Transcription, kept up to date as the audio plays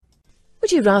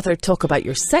Would you rather talk about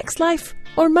your sex life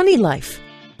or money life?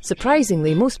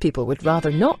 Surprisingly, most people would rather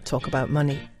not talk about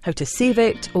money, how to save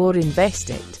it or invest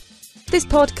it. This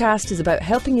podcast is about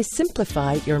helping you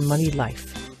simplify your money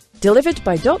life. Delivered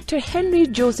by Dr. Henry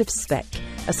Joseph Speck.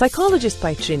 A psychologist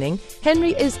by training,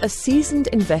 Henry is a seasoned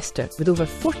investor with over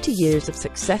 40 years of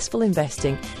successful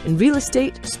investing in real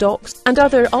estate, stocks and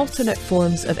other alternate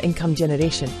forms of income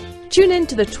generation. Tune in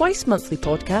to the twice-monthly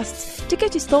podcasts to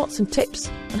get his thoughts and tips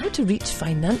on how to reach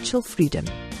financial freedom.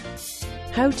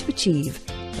 How to achieve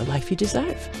the life you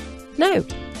deserve. Now,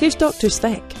 here's Dr.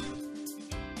 Speck.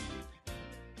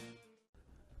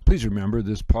 Please remember,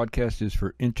 this podcast is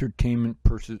for entertainment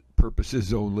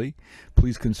purposes only.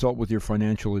 Please consult with your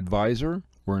financial advisor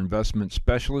or investment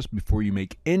specialist before you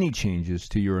make any changes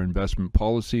to your investment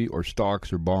policy or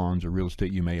stocks or bonds or real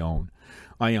estate you may own.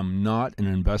 I am not an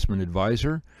investment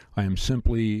advisor. I am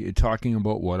simply talking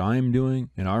about what I am doing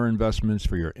in our investments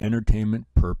for your entertainment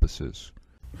purposes.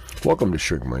 Welcome to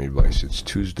Shrink Money Advice. It's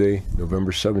Tuesday,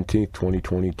 November 17th,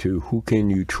 2022. Who can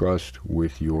you trust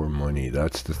with your money?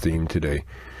 That's the theme today,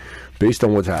 based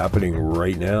on what's happening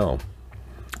right now.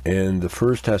 And the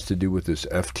first has to do with this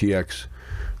FTX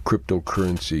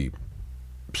cryptocurrency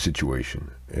situation.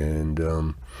 And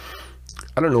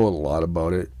I don't know a lot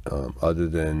about it, other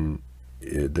than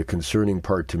the concerning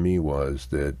part to me was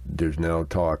that there's now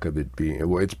talk of it being,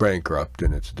 well, it's bankrupt,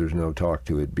 and there's no talk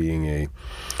to it being a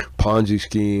Ponzi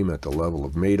scheme at the level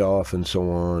of Madoff and so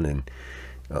on, and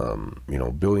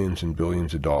billions and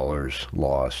billions of dollars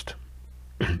lost,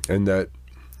 and that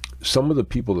some of the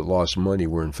people that lost money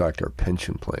were in fact our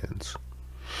pension plans,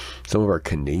 some of our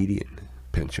Canadian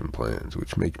pension plans,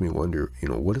 which makes me wonder,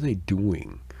 what are they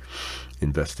doing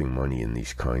investing money in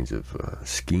these kinds of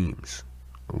schemes?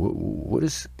 What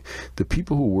is the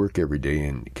people who work every day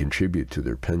and contribute to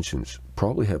their pensions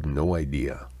probably have no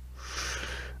idea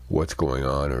what's going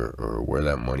on or where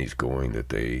that money's going that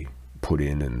they put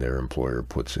in and their employer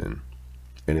puts in.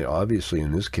 And it, obviously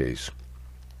in this case,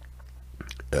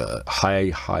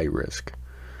 high risk,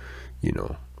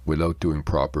 without doing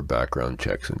proper background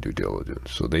checks and due diligence.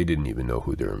 So they didn't even know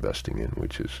who they're investing in,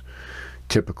 which is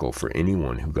typical for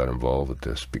anyone who got involved with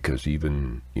this, because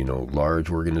even, large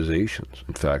organizations,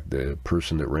 in fact, the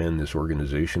person that ran this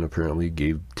organization apparently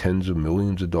gave tens of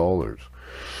millions of dollars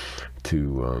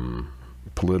to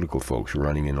political folks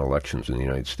running in elections in the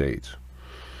United States.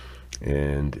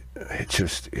 And it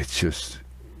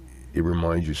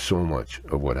reminds you so much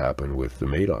of what happened with the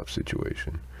Madoff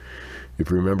situation. If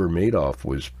you remember, Madoff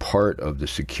was part of the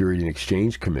Security and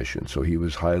Exchange Commission, so he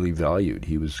was highly valued.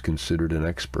 He was considered an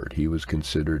expert. He was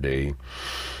considered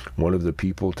one of the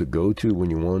people to go to when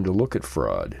you wanted to look at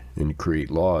fraud and create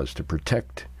laws to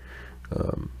protect,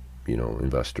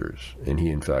 investors. And he,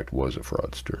 in fact, was a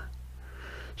fraudster.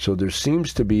 So there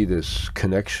seems to be this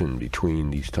connection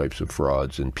between these types of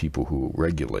frauds and people who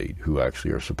regulate, who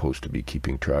actually are supposed to be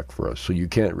keeping track for us. So you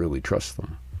can't really trust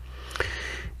them.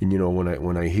 And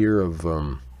when I hear of a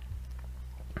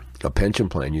pension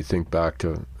plan, you think back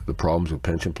to the problems with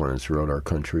pension plans throughout our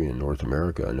country in North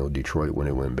America. I know Detroit, when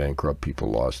it went bankrupt, people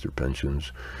lost their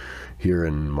pensions. Here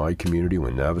in my community,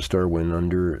 when Navistar went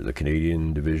under, the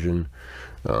Canadian division,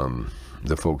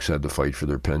 the folks had to fight for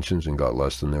their pensions and got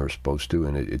less than they were supposed to,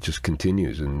 and it just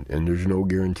continues, and there's no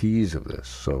guarantees of this.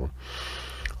 So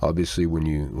obviously when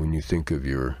you think of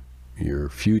your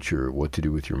future, what to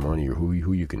do with your money, or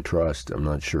who you can trust, I'm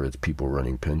not sure it's people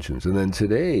running pensions. And then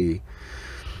today,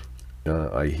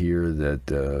 I hear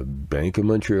that Bank of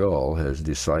Montreal has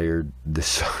decided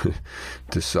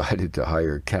to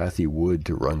hire Cathie Wood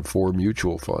to run 4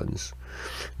 mutual funds.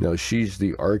 Now, she's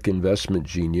the ARK investment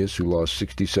genius who lost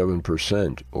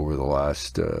 67% over the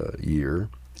last year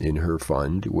in her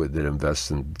fund that invests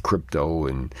in crypto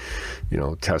and,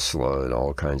 Tesla and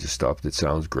all kinds of stuff that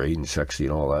sounds great and sexy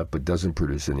and all that, but doesn't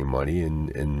produce any money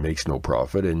and makes no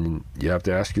profit. And you have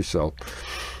to ask yourself,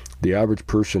 the average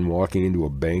person walking into a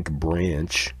bank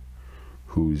branch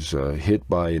who's hit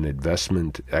by an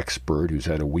investment expert who's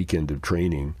had a weekend of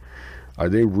training, are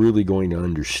they really going to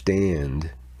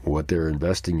understand what they're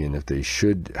investing in if they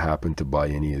should happen to buy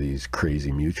any of these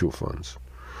crazy mutual funds?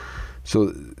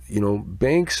 So,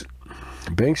 banks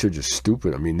are just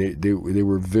stupid. I mean, they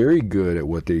were very good at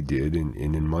what they did. And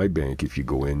in my bank, if you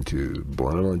go into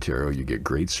Blenheim, Ontario, you get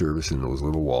great service in those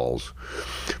little walls.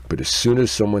 But as soon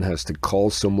as someone has to call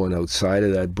someone outside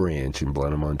of that branch in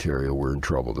Blenheim, Ontario, we're in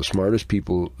trouble. The smartest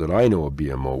people that I know of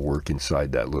BMO work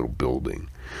inside that little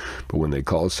building. But when they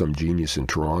call some genius in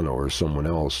Toronto or someone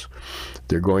else,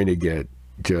 they're going to get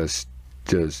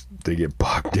they get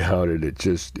bogged down, and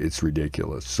it's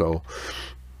ridiculous. So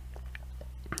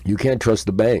You can't trust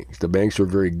the banks. The banks are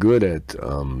very good at,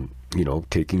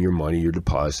 taking your money, your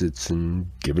deposits, and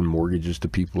giving mortgages to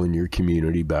people in your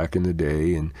community back in the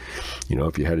day. And,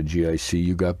 if you had a GIC,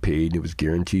 you got paid. It was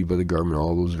guaranteed by the government,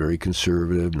 all those very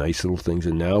conservative, nice little things.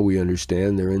 And now we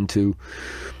understand they're into,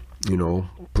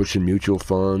 pushing mutual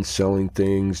funds, selling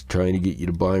things, trying to get you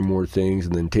to buy more things,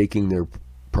 and then taking their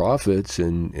profits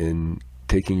and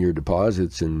taking your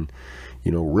deposits and,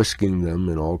 risking them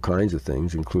in all kinds of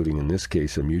things, including, in this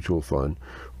case, a mutual fund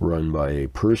run by a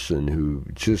person who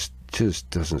just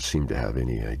doesn't seem to have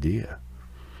any idea.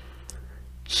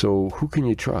 So who can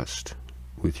you trust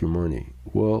with your money?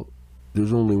 Well,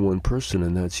 there's only one person,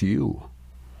 and that's you.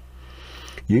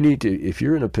 You need to, if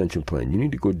you're in a pension plan, you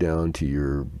need to go down to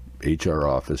your HR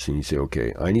office and you say,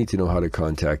 okay, I need to know how to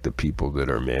contact the people that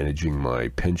are managing my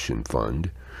pension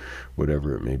fund,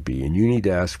 whatever it may be, and you need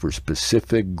to ask for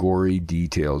specific, gory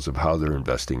details of how they're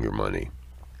investing your money.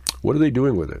 What are they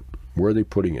doing with it? Where are they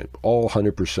putting it? All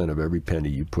 100% of every penny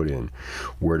you put in,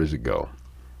 where does it go?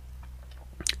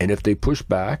 And if they push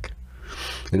back,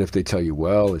 and if they tell you,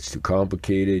 well, it's too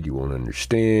complicated, you won't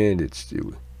understand,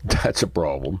 that's a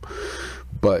problem.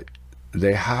 But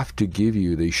they have to give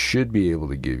you, they should be able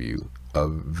to give you a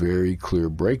very clear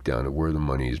breakdown of where the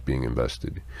money is being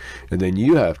invested. And then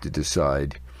you have to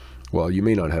decide, well, you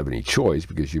may not have any choice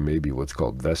because you may be what's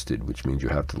called vested, which means you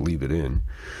have to leave it in.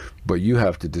 But you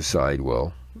have to decide,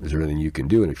 well, is there anything you can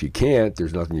do? And if you can't,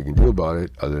 there's nothing you can do about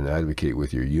it other than advocate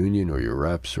with your union or your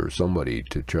reps or somebody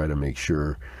to try to make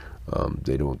sure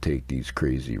they don't take these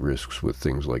crazy risks with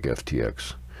things like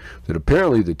FTX that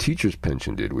apparently the teacher's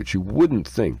pension did, which you wouldn't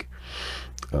think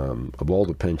of all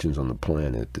the pensions on the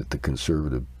planet that the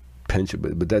conservative pension,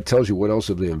 but that tells you what else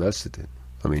have they invested in.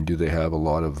 I mean, do they have a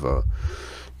lot of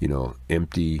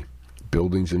empty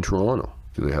buildings in Toronto?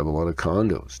 Do they have a lot of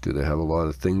condos? Do they have a lot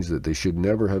of things that they should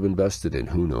never have invested in?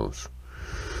 Who knows?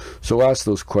 So ask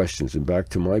those questions. And back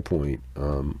to my point,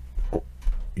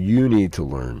 you need to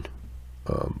learn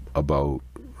about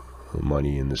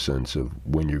money in the sense of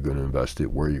when you're going to invest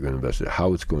it, where you're going to invest it,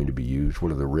 how it's going to be used,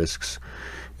 what are the risks,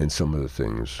 and some of the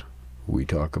things we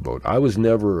talk about. I was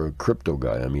never a crypto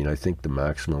guy. I mean, I think the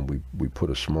maximum, we put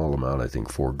a small amount, I think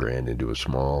 $4,000 into a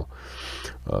small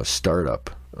startup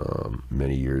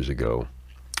many years ago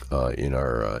in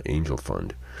our angel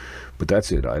fund. But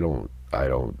that's it. I don't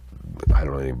know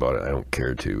anything about it. I don't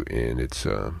care to, and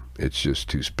it's just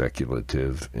too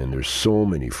speculative. And there's so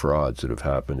many frauds that have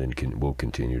happened and will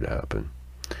continue to happen.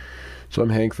 So I'm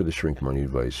Hank for the Shrink Money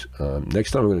Advice.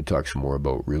 Next time I'm going to talk some more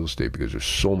about real estate because there's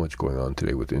so much going on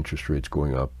today with interest rates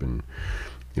going up and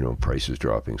prices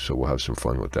dropping. So we'll have some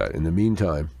fun with that. In the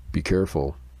meantime, be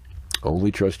careful.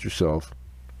 Only trust yourself.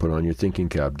 Put on your thinking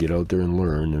cap. Get out there and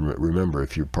learn. And remember,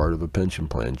 if you're part of a pension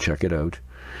plan, check it out.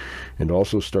 And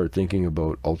also start thinking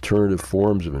about alternative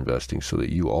forms of investing so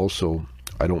that you also,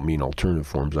 I don't mean alternative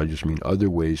forms, I just mean other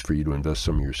ways for you to invest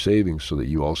some of your savings so that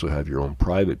you also have your own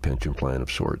private pension plan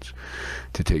of sorts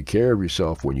to take care of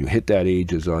yourself when you hit that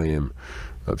age, as I am,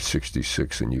 of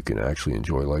 66, and you can actually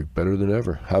enjoy life better than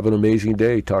ever. Have an amazing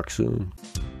day. Talk soon.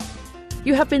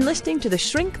 You have been listening to the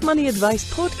Shrink Money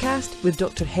Advice podcast with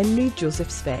Dr. Henry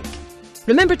Joseph Speck.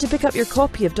 Remember to pick up your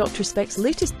copy of Dr. Speck's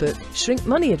latest book, Shrink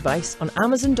Money Advice, on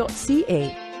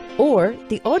Amazon.ca or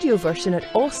the audio version at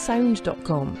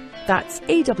awesound.com. That's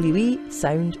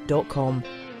AWEsound.com.